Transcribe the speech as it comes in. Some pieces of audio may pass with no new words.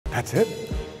That's it?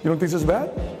 You don't think this is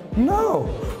bad? No.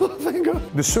 Thank God.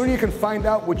 The sooner you can find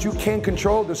out what you can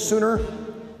control, the sooner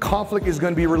conflict is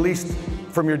going to be released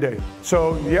from your day.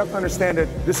 So you have to understand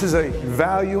that this is a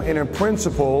value and a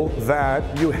principle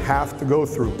that you have to go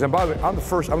through. And by the way, I'm the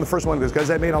first one of this, guys.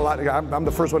 I'm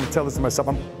the first one to tell this to myself.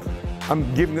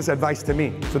 I'm giving this advice to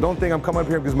me. So don't think I'm coming up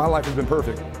here because my life has been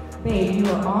perfect. Babe,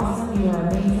 you are awesome. You are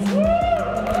amazing.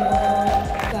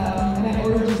 And I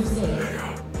ordered you steak.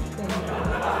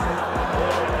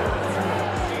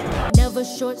 Never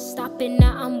short stopping,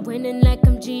 now I'm winning like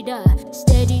I'm Jada.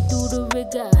 Steady through the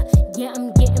rigor, yeah,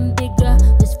 I'm getting bigger.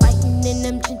 Was fighting in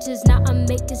them trenches, now I'm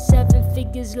making 7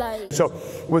 figures like. So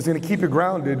what's gonna keep you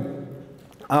grounded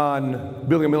on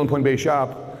building a $1 million base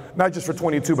shop, not just for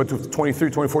 22, but to 23,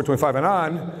 24, 25 and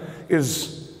on,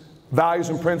 is values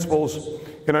and principles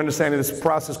and understanding this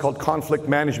process called conflict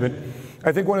management.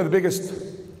 I think one of the biggest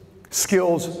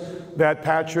skills that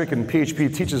Patrick and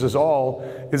PHP teaches us all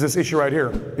is this issue right here,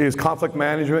 is conflict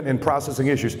management and processing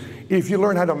issues. If you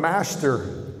learn how to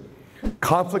master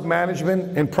conflict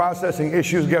management and processing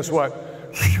issues, guess what?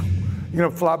 You're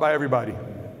gonna fly by everybody.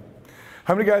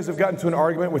 How many guys have gotten into an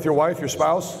argument with your wife, your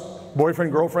spouse,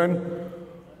 boyfriend, girlfriend?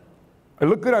 It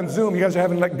looked good on Zoom. You guys are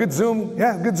having like good Zoom?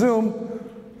 Yeah, good Zoom.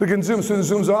 Look at Zoom, as soon as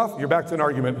Zoom's off, you're back to an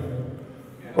argument.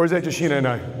 Or is that just Sheena and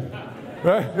I?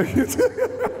 Right?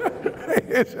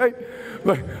 It's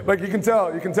like you can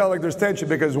tell like there's tension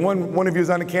because one of you is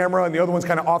on the camera and the other one's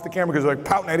kind of off the camera because they're like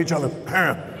pouting at each other.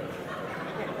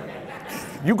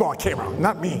 You go on camera,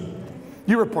 not me.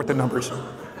 You report the numbers.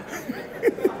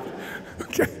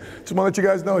 Okay, just want to let you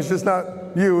guys know it's just not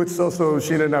you, it's also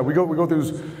Sheena and I. We go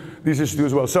through these issues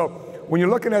as well. So when you're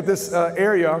looking at this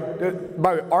area,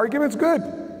 by the way, argument's good.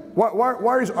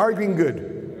 Why is arguing good?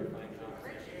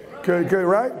 Good,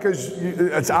 right? Because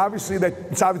it's obvious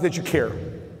that you care,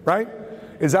 right?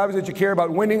 It's obvious that you care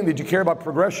about winning, that you care about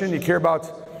progression, you care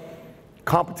about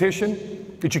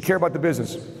competition, that you care about the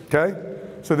business, okay?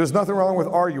 So there's nothing wrong with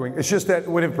arguing. It's just that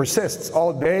when it persists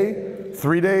all day,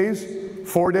 3 days,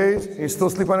 4 days, and you still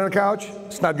sleep on the couch,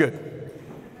 it's not good,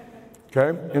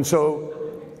 okay? And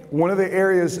so one of the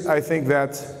areas I think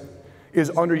that is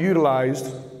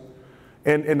underutilized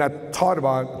and not taught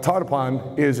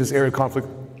upon is this area of conflict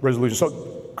resolution.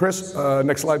 So, Chris,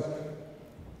 next slide.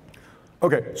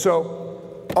 Okay,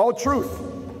 so all truth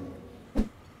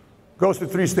goes through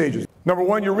 3 stages. Number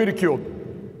 1, you're ridiculed.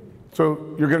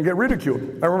 So you're gonna get ridiculed.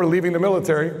 I remember leaving the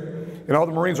military and all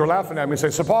the Marines were laughing at me and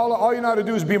saying, Sapaula, all you know how to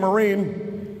do is be a Marine.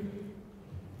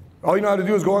 All you know how to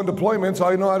do is go on deployments.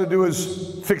 All you know how to do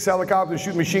is fix helicopters,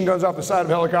 shoot machine guns off the side of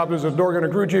helicopters, a door gunner,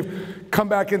 crew chief. Come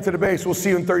back into the base. We'll see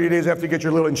you in 30 days after you get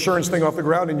your little insurance thing off the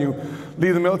ground and you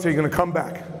leave the military. You're gonna come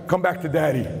back. Come back to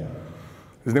daddy.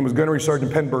 His name was Gunnery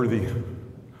Sergeant Penberthy.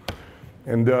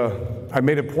 And I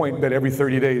made a point that every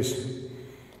 30 days,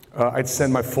 I'd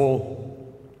send my full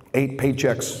 8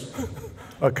 paychecks,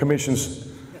 commissions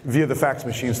via the fax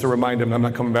machines to remind him I'm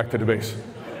not coming back to the base.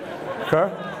 Okay?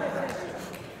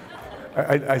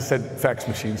 I said fax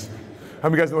machines. How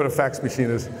many of you guys know what a fax machine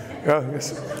is?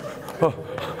 Yes.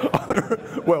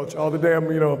 Welch, all the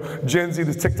damn, Gen Z,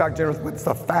 this TikTok generation, what's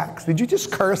the fax? Did you just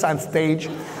curse on stage?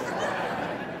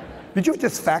 Did you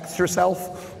just fax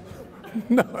yourself?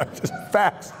 No, just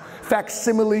fax.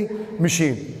 Facsimile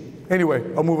machine. Anyway,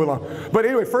 I'll move along. But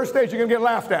anyway, first stage, you're gonna get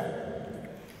laughed at.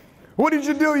 What did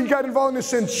you do? You got involved in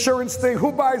this insurance thing.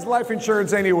 Who buys life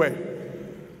insurance anyway?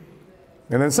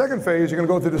 And then second phase, you're gonna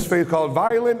go through this phase called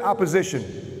violent opposition.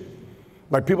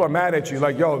 Like people are mad at you,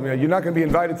 like, yo, man, you're not gonna be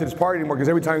invited to this party anymore because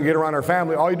every time you get around our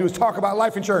family, all you do is talk about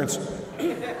life insurance.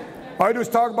 All you do is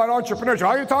talk about entrepreneurship.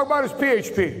 All you talk about is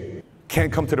PHP.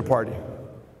 Can't come to the party.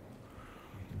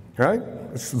 Right?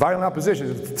 It's violent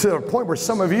opposition. It's to the point where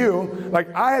some of you,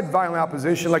 like I had violent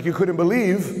opposition like you couldn't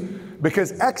believe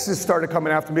because exes started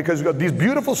coming after me because we got these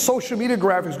beautiful social media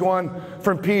graphics going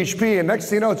from PHP and next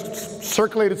thing you know, it's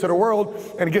circulated to the world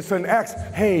and it gets to an ex.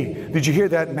 Hey, did you hear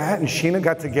that Matt and Sheena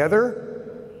got together?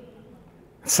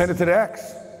 Send it to the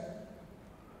ex.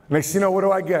 Next thing you know, what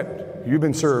do I get? You've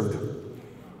been served.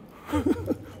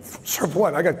 Served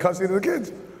what? I got custody of the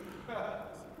kids.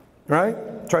 Right?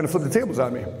 Trying to flip the tables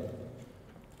on me.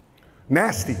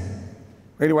 Nasty.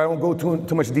 Anyway, I won't go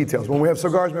too much details. When we have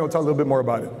cigars, maybe I'll talk a little bit more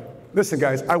about it. Listen,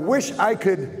 guys, I wish I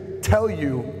could tell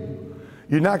you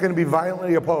you're not going to be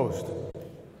violently opposed.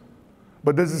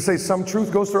 But does it say some truth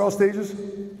goes through all stages?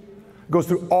 It goes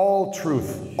through all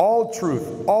truth. All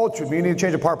truth. All truth. You need to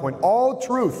change the PowerPoint. All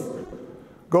truth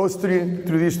goes through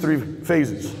these 3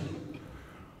 phases.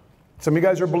 Some of you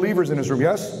guys are believers in this room,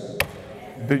 yes?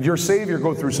 Did your Savior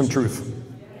go through some truth?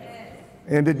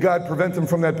 And did God prevent him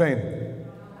from that pain?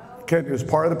 Okay, it was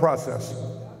part of the process.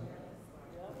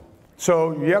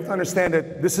 So you have to understand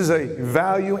that this is a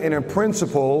value and a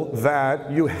principle that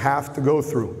you have to go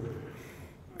through.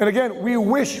 And again, we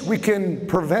wish we can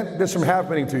prevent this from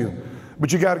happening to you,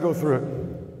 but you got to go through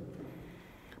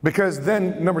it. Because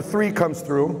then number 3 comes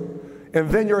through, and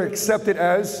then you're accepted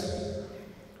as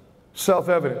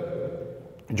self-evident.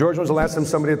 George, when was the last time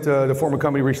somebody at the former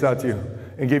company reached out to you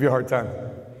and gave you a hard time?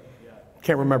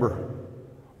 Can't remember.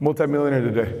 Multi-millionaire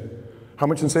today. How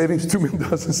much in savings? $2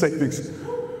 million in savings.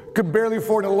 Could barely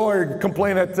afford a lawyer,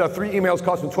 complain that 3 emails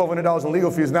cost him $1,200 in legal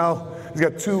fees. Now he's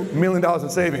got $2 million in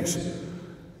savings.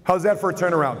 How's that for a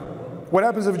turnaround? What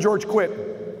happens if George quit?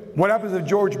 What happens if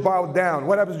George bowed down?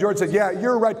 What happens if George said, yeah,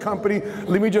 you're a right company,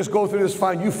 let me just go through this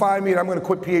fine, you fire me and I'm going to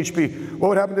quit PHP? What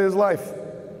would happen to his life?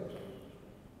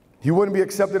 He wouldn't be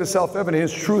accepted as self-evident.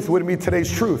 His truth wouldn't be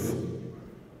today's truth.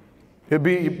 He'd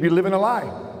be living a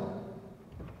lie.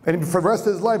 And for the rest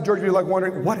of his life, George would be like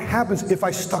wondering, what happens if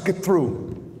I stuck it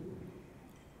through?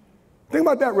 Think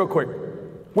about that real quick.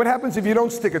 What happens if you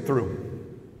don't stick it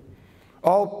through?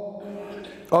 All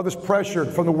this pressure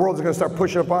from the world is going to start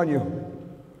pushing up on you.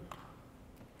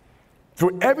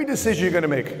 Through every decision you're going to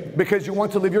make, because you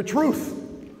want to live your truth.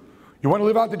 You want to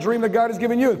live out the dream that God has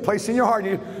given you, placed in your heart.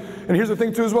 And here's the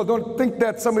thing too as well, don't think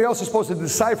that somebody else is supposed to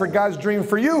decipher God's dream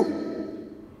for you.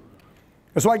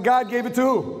 That's why God gave it to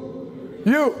who?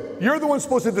 You. You're the one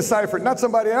supposed to decipher it, not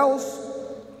somebody else.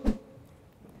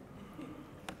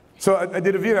 So I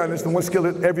did a video on this, the one skill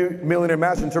that every millionaire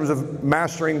masters in terms of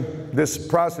mastering this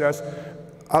process.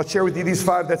 I'll share with you these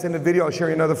 5 that's in the video. I'll share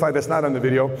you another 5 that's not on the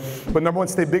video. But number 1,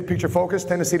 stay big picture focused,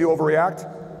 tendency to overreact.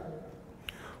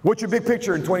 What's your big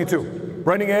picture in 22?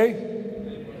 Running a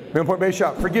million point base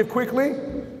shop. Forgive quickly.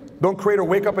 Don't create or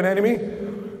wake up an enemy.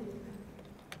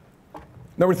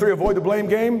 Number 3, avoid the blame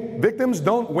game. Victims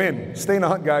don't win. Stay in the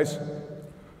hunt, guys.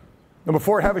 Number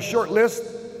 4, have a short list.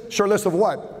 Short list of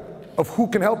what? Of who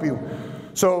can help you.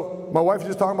 So my wife is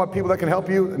just talking about people that can help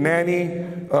you. Nanny,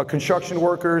 construction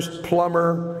workers,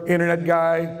 plumber, internet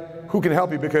guy. Who can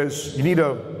help you, because you need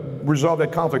to resolve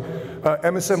that conflict.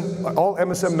 MSM, all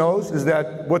MSM knows is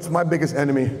that what's my biggest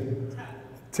enemy?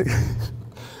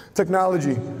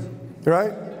 Technology,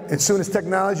 right? As soon as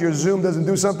technology or Zoom doesn't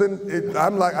do something,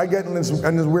 I'm like, I get in this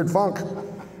weird funk.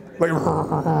 Like,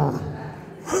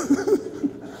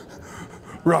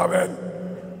 Robin,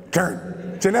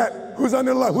 Karen, Jeanette, who's on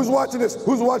their line? Who's watching this?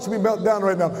 Who's watching me melt down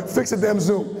right now? Fix the damn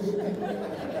Zoom.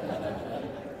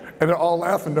 And they're all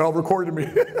laughing, they're all recording me.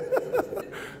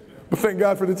 But thank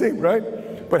God for the team,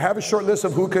 right? But have a short list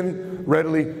of who can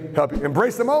readily help you.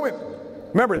 Embrace the moment.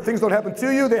 Remember, things don't happen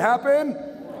to you, they happen.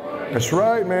 That's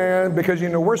right, man. Because you're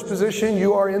in the worst position,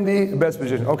 you are in the best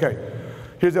position. Okay,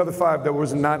 here's the other 5 that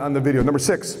was not on the video. Number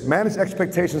 6, manage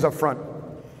expectations up front.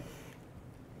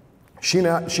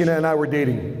 Sheena and I were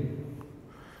dating.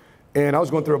 And I was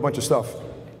going through a bunch of stuff.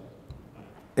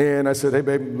 And I said, hey,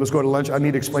 babe, let's go to lunch. I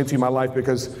need to explain to you my life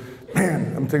because,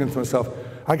 man, I'm thinking to myself,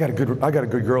 I got a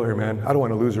good girl here, man. I don't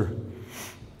want to lose her.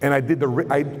 And I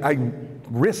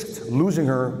risked losing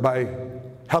her by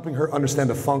helping her understand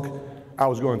the funk I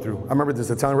was going through. I remember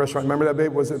this Italian restaurant. Remember that,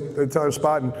 babe? Was it the Italian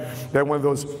spot? And they had one of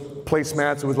those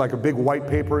placemats. It was like a big white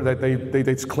paper that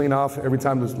they clean off every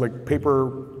time. There's like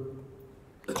paper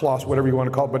cloths, whatever you want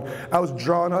to call it. But I was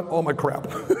drawing out all my crap.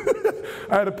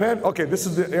 I had a pen. Okay, this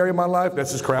is the area of my life.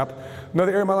 This is crap.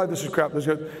 Another area of my life. This is crap. This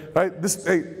is good. Right?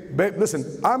 Hey, babe,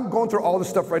 listen. I'm going through all this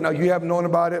stuff right now. You haven't known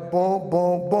about it. Boom,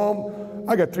 boom, boom.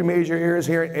 I got 3 major areas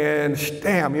here, and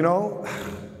damn, you know.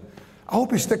 I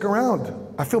hope you stick around.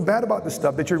 I feel bad about this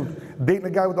stuff, that you're dating a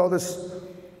guy with all this,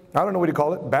 I don't know what you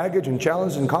call it, baggage and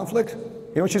challenge and conflict.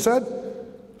 You know what she said?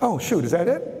 Oh, shoot, is that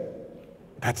it?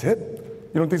 That's it?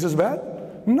 You don't think this is bad?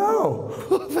 No.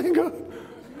 Thank God.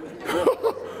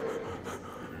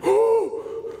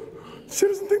 She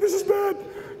doesn't think this is bad.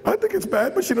 I think it's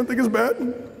bad, but she doesn't think it's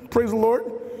bad. Praise the Lord.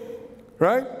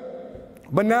 Right?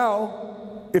 But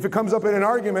now, if it comes up in an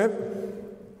argument,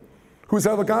 who's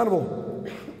held accountable?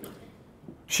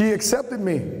 She accepted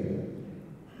me,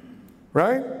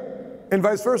 right? And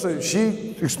vice versa.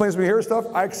 She explains to me her stuff,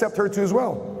 I accept her too as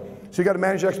well. So you got to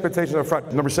manage your expectations up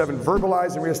front. Number 7,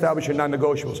 verbalize and reestablish your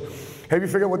non-negotiables. Have you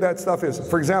figured out what that stuff is?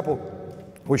 For example,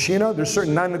 with Sheena, there's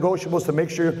certain non-negotiables to make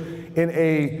sure in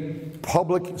a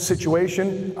public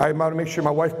situation, I want to make sure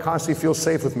my wife constantly feels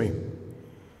safe with me.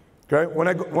 Okay?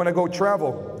 When I go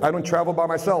travel, I don't travel by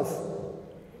myself.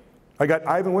 I got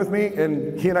Ivan with me,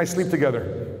 and he and I sleep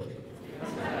together.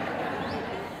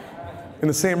 In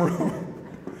the same room.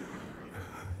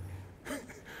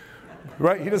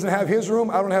 Right? He doesn't have his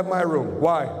room, I don't have my room.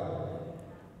 Why?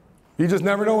 You just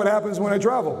never know what happens when I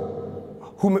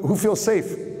travel. Who feels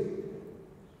safe?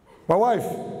 My wife.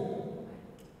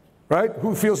 Right?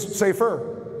 Who feels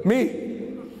safer? Me.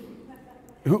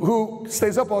 Who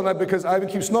stays up all night because Ivan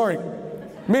keeps snoring?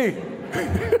 Me.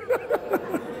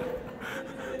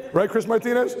 Right, Chris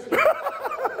Martinez?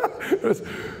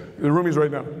 The roomie's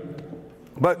right now.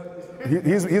 But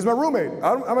he's my roommate.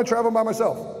 I'm gonna travel by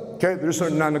myself. Okay, there's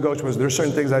certain non-negotiables. There's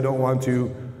certain things I don't want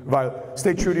to violate.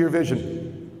 Stay true to your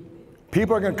vision.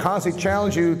 People are gonna constantly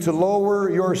challenge you to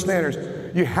lower your standards.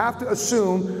 You have to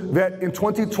assume that in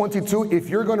 2022, if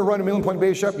you're gonna run a million point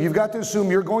base shop, you've got to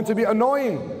assume you're going to be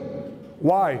annoying.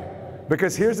 Why?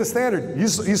 Because here's the standard. You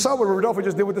saw what Rodolfo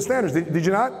just did with the standards, did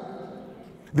you not?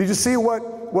 Did you see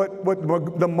what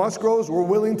the Musgroves were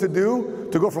willing to do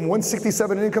to go from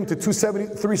 167 in income to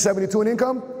 372 in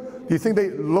income? Do you think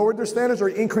they lowered their standards or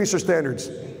increased their standards?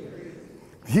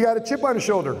 He got a chip on his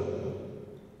shoulder.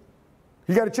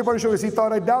 He got a chip on his shoulder because he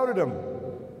thought I doubted him.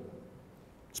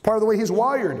 It's part of the way he's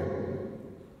wired.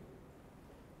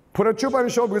 Put a chip on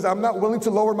his shoulder because I'm not willing to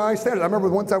lower my standards. I remember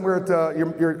one time we were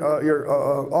at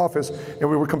your office and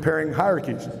we were comparing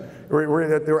hierarchies. They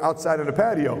were outside of the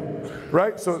patio,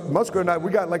 right? So Musgrove and I, we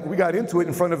got into it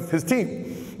in front of his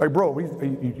team. Like, bro,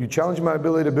 you challenge my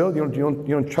ability to build. You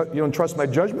don't trust my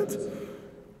judgment.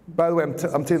 By the way, I'm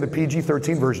telling you the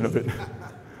PG-13 version of it.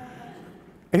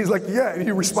 And he's like, yeah. And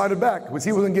he responded back because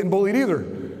he wasn't getting bullied either.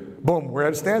 Boom, we're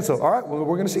at a standstill. All right, well,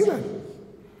 we're going to see that.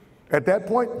 At that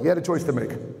point, he had a choice to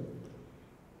make.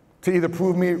 To either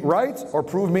prove me right or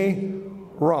prove me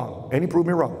wrong. And he proved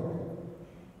me wrong.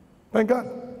 Thank God.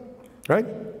 Right?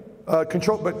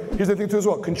 Control, but here's the thing too as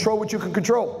well. Control what you can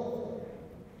control.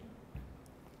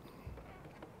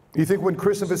 You think when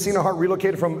Chris and Vicina Hart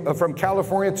relocated from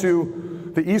California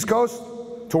to the East Coast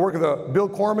to work with Bill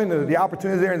Corman, the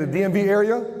opportunity there in the DMV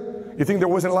area, you think there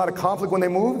wasn't a lot of conflict when they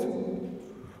moved?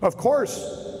 Of course.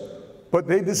 But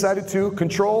they decided to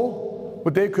control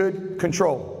what they could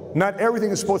control. Not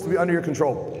everything is supposed to be under your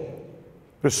control.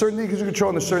 There's certain things you can control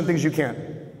and there's certain things you can't.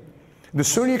 The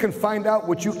sooner you can find out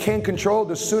what you can control,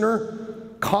 the sooner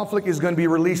conflict is going to be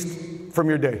released from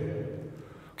your day.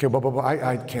 Okay, but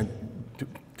I can't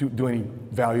do any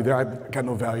value there. I've got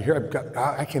no value here.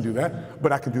 I can't do that,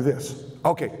 but I can do this.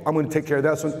 Okay, I'm going to take care of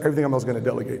that, so everything else is going to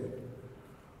delegate.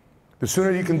 The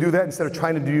sooner you can do that, instead of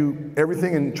trying to do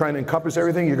everything and trying to encompass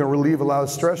everything, you're going to relieve a lot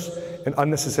of stress and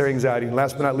unnecessary anxiety. And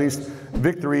last but not least,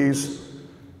 victories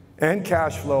and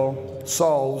cash flow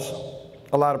solves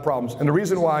a lot of problems. And the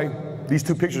reason why these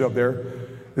two pictures up there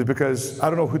is because I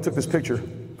don't know who took this picture.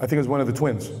 I think it was one of the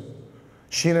twins.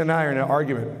 Sheena and I are in an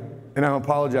argument, and I'm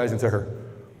apologizing to her.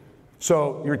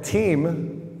 So your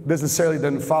team necessarily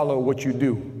doesn't follow what you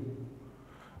do.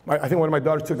 I think one of my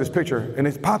daughters took this picture, and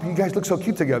it's, Pop, you guys look so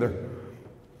cute together.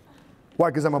 Why?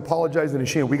 Because I'm apologizing to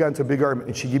Sheena. We got into a big argument,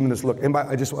 and she gave me this look. And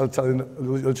I just want to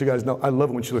let you guys know, I love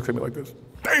it when she looks at me like this.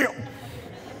 Damn!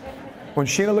 When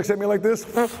Sheena looks at me like this,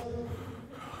 I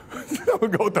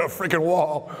would go to a freaking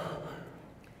wall.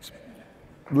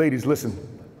 Ladies, listen.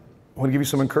 I want to give you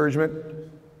some encouragement.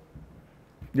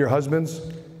 Your husbands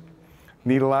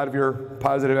need a lot of your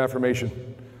positive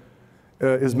affirmation.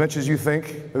 As much as you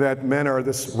think that men are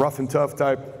this rough and tough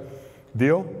type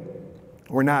deal,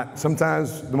 we're not.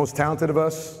 Sometimes the most talented of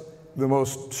us, the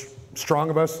most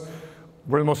strong of us,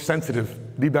 we're the most sensitive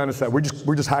deep down inside. We're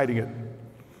just hiding it.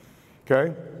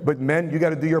 Okay? But men, you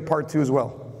got to do your part too as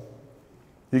well.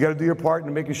 You got to do your part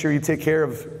in making sure you take care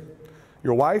of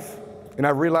your wife. And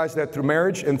I've realized that through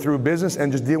marriage and through business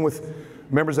and just dealing with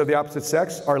members of the opposite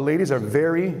sex, our ladies are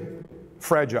very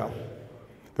fragile.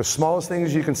 The smallest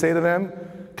things you can say to them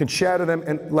can shatter them,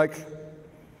 and like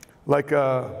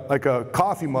a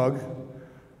coffee mug,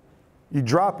 you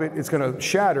drop it, it's going to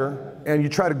shatter, and you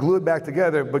try to glue it back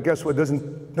together, but guess what? It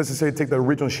doesn't necessarily take the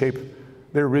original shape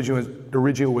the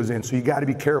original was in. So you got to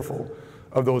be careful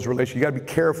of those relations. You got to be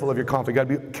careful of your conflict. You got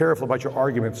to be careful about your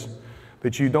arguments,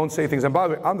 that you don't say things. And by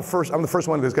the way, I'm the first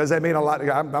one of this, guys.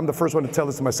 I'm the first one to tell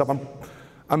this to myself.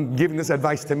 I'm giving this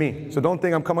advice to me. So don't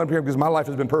think I'm coming up here because my life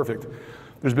has been perfect.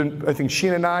 There's been, I think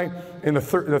Sheena and I, in the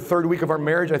third week of our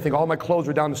marriage, I think all my clothes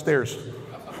were down the stairs.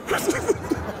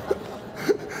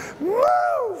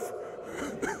 Move!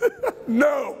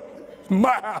 No, it's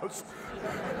my house.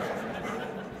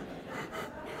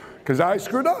 Because I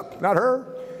screwed up, not her.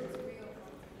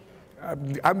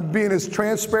 I'm being as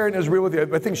transparent as real with you.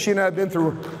 I think Sheena and I have been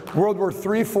through World War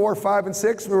III, 4, 5, and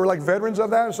 6. We were like veterans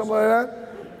of that or something like that.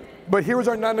 But here was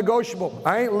our non-negotiable.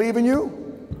 I ain't leaving you.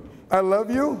 I love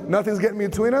you. Nothing's getting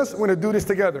between us. We're going to do this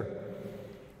together.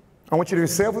 I want you to be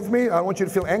safe with me. I want you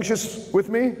to feel anxious with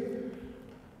me.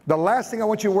 The last thing I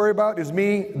want you to worry about is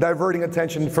me diverting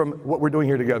attention from what we're doing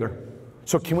here together.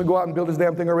 So can we go out and build this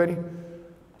damn thing already?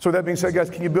 So with that being said, guys,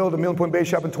 can you build a $1 million base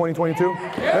shop in 2022?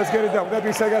 Let's get it done. With that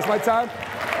being said, guys, my time.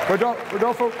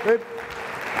 Rodolfo, babe.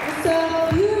 So,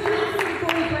 you have an answer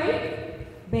before we break?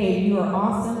 Babe, you are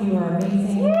awesome. You are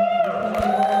amazing. I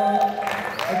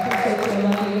appreciate you. I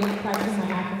love you. Practicing my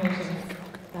affirmations.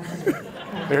 That's it.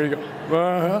 There you go.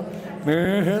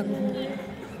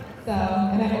 So,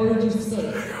 and I ordered you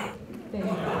steak. Thank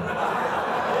you.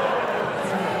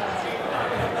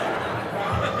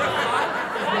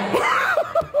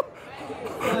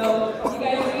 So, you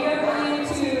guys, we are going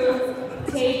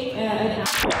to take an